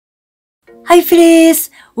Hi friends!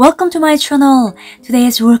 Welcome to my channel.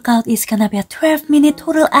 Today's workout is gonna be a 12-minute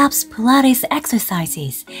total abs Pilates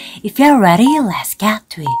exercises. If you're ready, let's get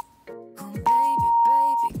to it.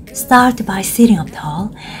 Start by sitting up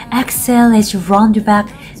tall. Exhale as you round your back,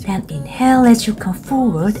 then inhale as you come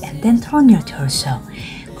forward and then turn your torso.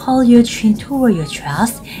 Curl your chin toward your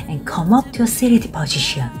chest and come up to a seated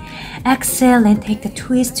position. Exhale and take the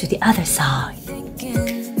twist to the other side.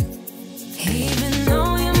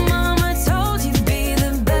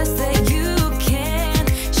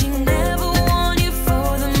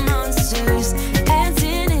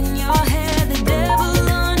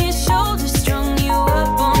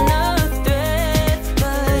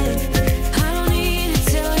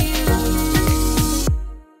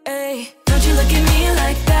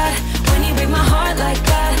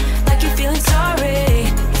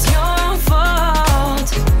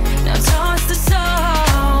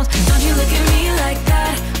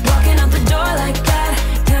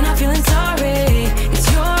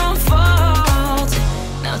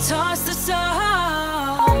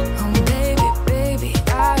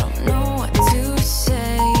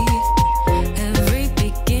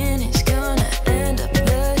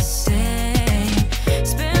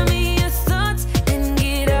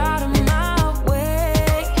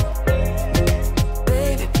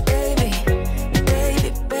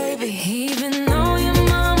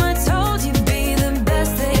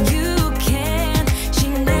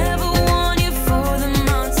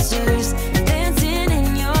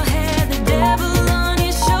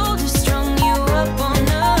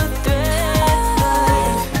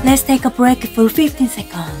 Let's take a break for 15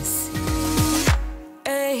 seconds.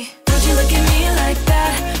 Hey, don't you look at me like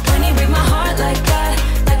that when you break my heart like that,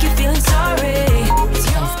 like you're feeling sorry.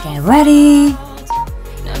 Let's get ready.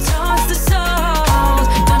 Now toss the soul.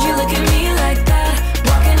 Don't you look at me like that,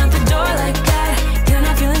 walking out the door like that. You're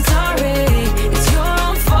not feeling sorry. It's your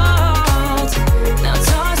own fault. Now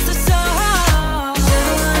toss the soul.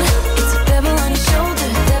 It's a devil on your shoulder.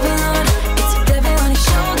 Devil on, it's a devil on your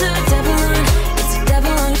shoulder. Devil on, it's a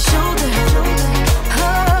devil on your shoulder.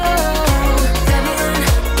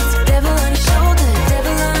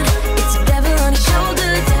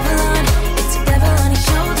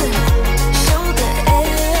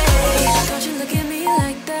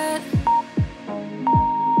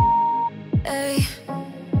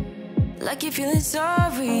 Like you're feeling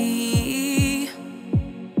sorry.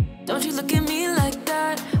 Don't you look at me like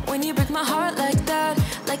that when you break my heart like that,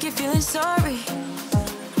 like you're feeling sorry,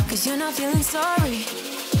 cause you're not feeling sorry.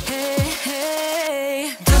 Hey,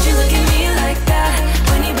 hey. Don't you look at me like that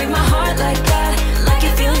when you break my heart like that, like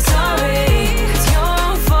you're feeling sorry. It's your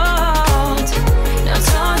own fault. Now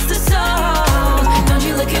toss the soul. Don't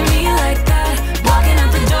you look at me like that, walking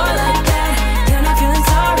out the door like that. You're not feeling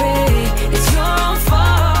sorry. It's your own fault.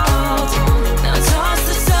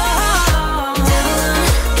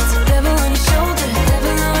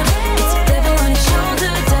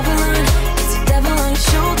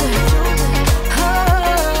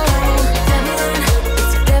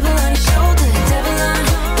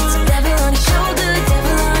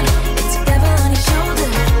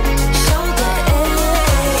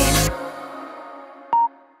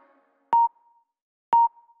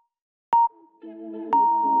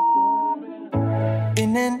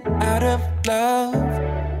 In and out of love,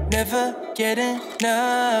 never get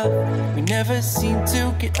enough. We never seem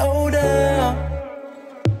to get older.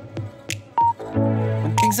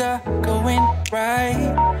 When things are going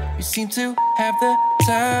right, you seem to have the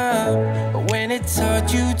time, but when it's hard,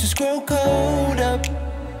 you just grow cold up.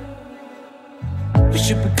 We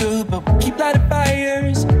should be good, but we keep lighting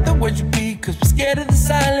fires. The words repeat, cause we're scared of the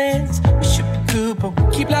silence. We should be good, but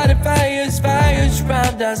we keep lighting fires, fires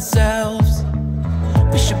around ourselves.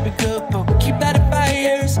 We should be good, but we keep lighting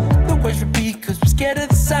fires. The words repeat, cause we're scared of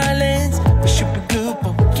the silence. We should be good,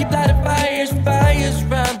 but we keep lighting fires, fires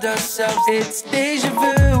around ourselves. It's deja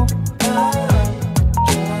vu.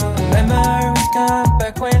 Memories come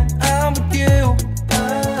back when I'm with you.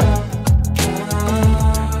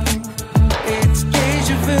 It's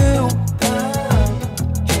deja vu.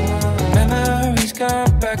 Memories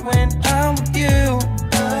come back when I'm with you.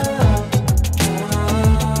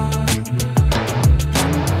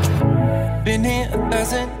 Been here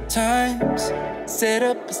 1,000 times. Set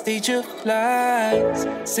up a stage of lies.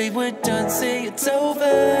 Say we're done, say it's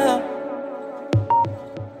over.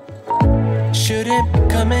 Shouldn't be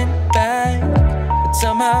coming back, but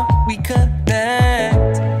somehow we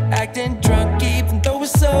connect. Acting drunk even though we're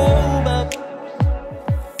sober.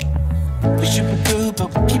 We should be good, but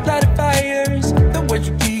we keep lighting fires. The words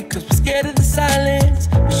repeat, cause we're scared of the silence.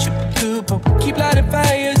 We should be good, but we keep lighting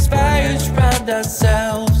fires, fires around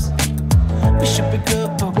ourselves. We should be good,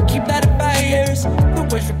 but we keep lighting fires. The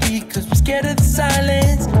words repeat cause we're scared of the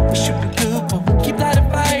silence. We should be good, but we keep lighting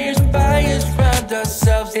fires. Fires around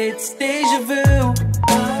ourselves. It's deja vu.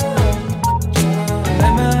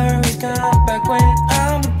 Memories come back when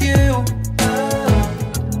I'm with you.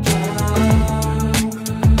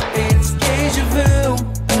 It's deja vu.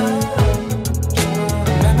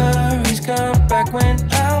 Memories come back when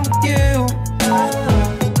I'm with you.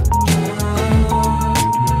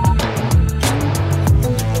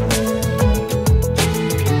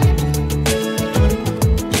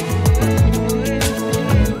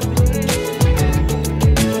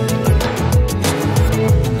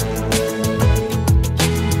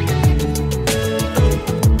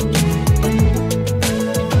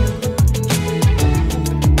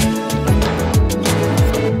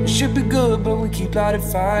 Keep lighting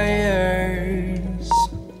fires.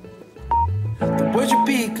 The words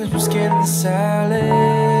repeat cause we're scared of the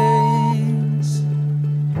silence.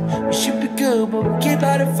 We should be good, but we keep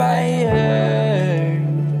lighting fires.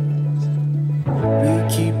 We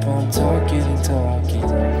keep on talking and talking,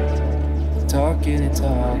 talking and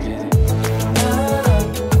talking.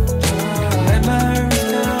 Memories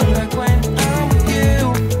come back when I'm with you.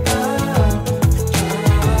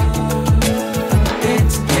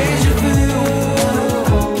 It's deja vu.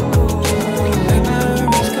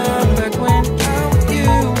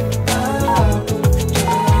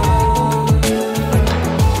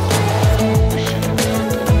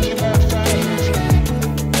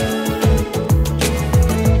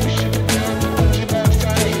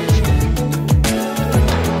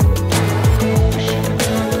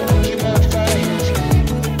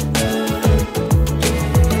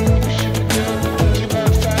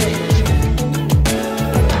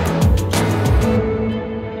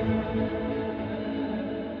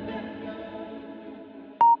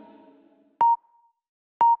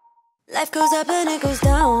 Life goes up and it goes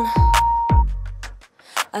down.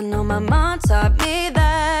 I know my mom taught me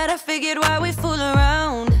that. I figured why we fool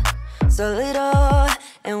around so little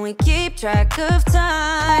and we keep track of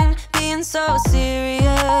time, being so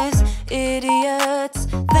serious, idiots,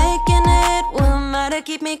 thinking it will matter,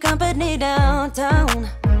 keep me company downtown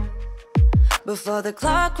before the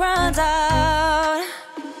clock runs out.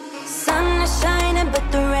 Sun is shining, but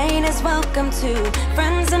the rain is welcome too.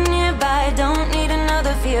 Friends are nearby, don't need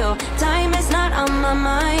another view. Time is not on my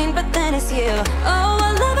mind, but then it's you. Oh,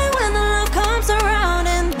 I love it when the love comes around.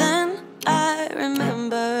 And then I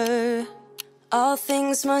remember all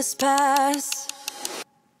things must pass.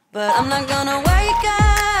 But I'm not gonna wake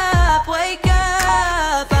up, wake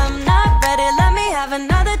up. I'm not ready, let me have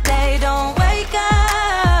another day. Don't wake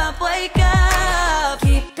up, wake up.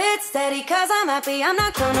 Keep it steady, cause I'm happy, I'm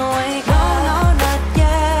not gonna wake up. No, no, not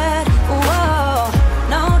yet, whoa.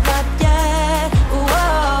 No, not yet,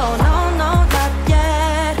 whoa. No, no, not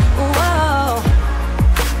yet, whoa.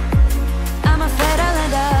 I'm afraid I'll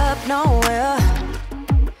end up nowhere.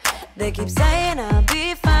 They keep saying I'll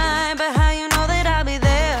be fine, but how you know that I'll be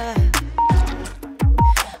there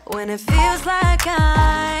when it feels like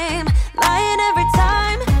I'm lying every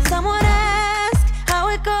time someone asks how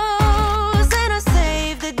it goes, and I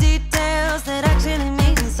save the details that actually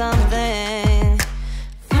mean something.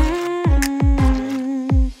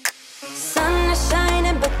 Sun is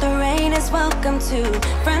shining, but the rain is welcome too.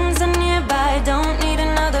 Friends are nearby, don't need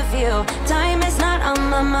another view. Time is not on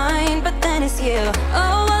my mind, but then it's you.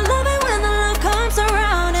 Oh, I love it when the love comes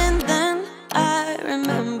around. And then I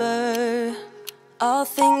remember all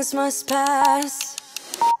things must pass.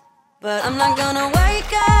 But I'm not gonna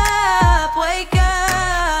wake up, wake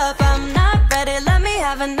up. I'm not ready, let me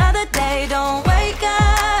have another day. Don't wake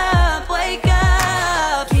up, wake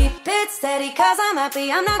up. Keep it steady, cause I'm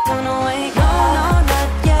happy, I'm not gonna wake up. No, no, not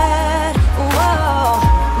yet, whoa.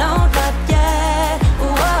 No, not yet,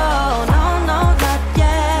 whoa. No, no, not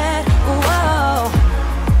yet, whoa.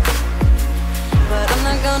 But I'm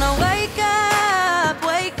not gonna wake up,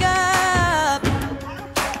 wake up.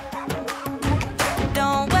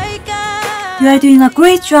 Don't wake up. You are doing a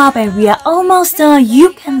great job and we are almost done.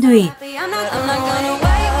 You can do it. I'm not gonna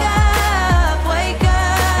wake up, wake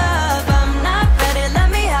up. I'm not ready, let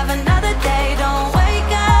me have another day. Don't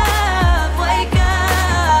wake up, wake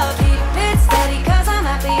up. Keep it steady, cause I'm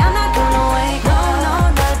happy, I'm not gonna wake up. No,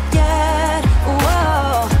 no, not yet,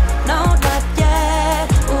 whoa. No, not yet,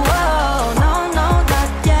 whoa. No, no,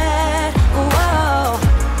 not yet, whoa.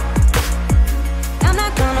 I'm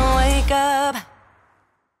not gonna wake up.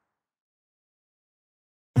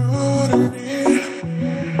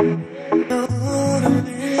 No,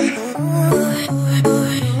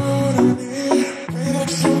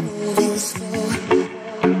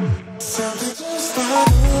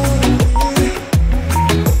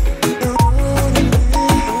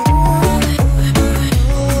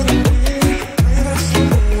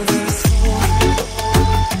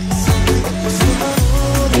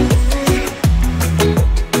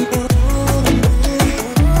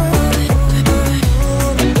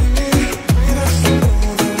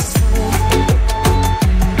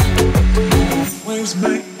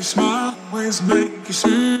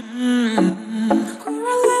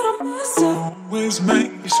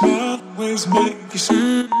 make you smile, ways make you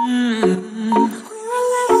smile.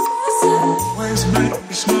 Ways make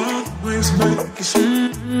you smile, ways make you smile.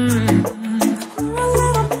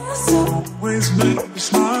 Ways make you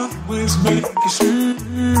smile, ways make you smile.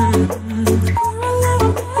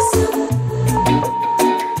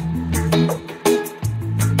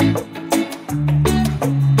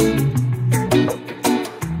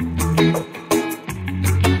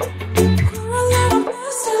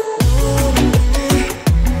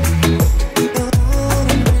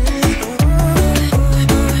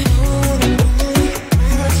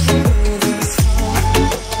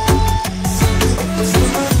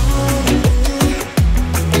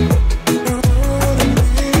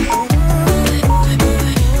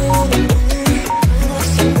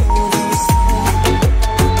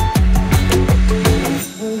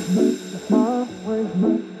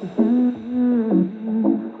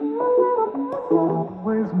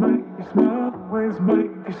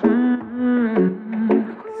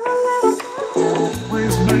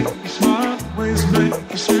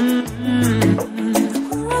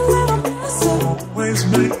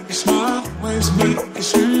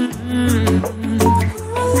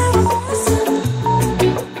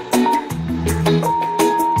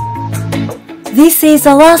 This is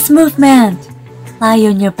the last movement. Lie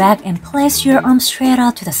on your back and place your arms straight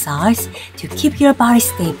out to the sides to keep your body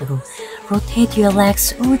stable. Rotate your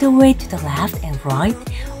legs all the way to the left and right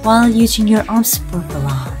while using your arms for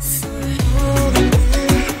balance.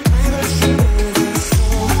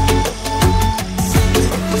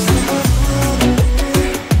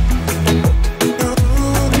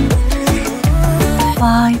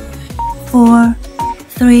 Five, 4,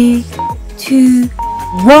 3, 2,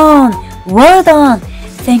 1. Well done!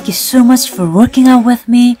 Thank you so much for working out with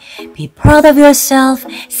me. Be proud of yourself.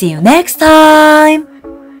 See you next time!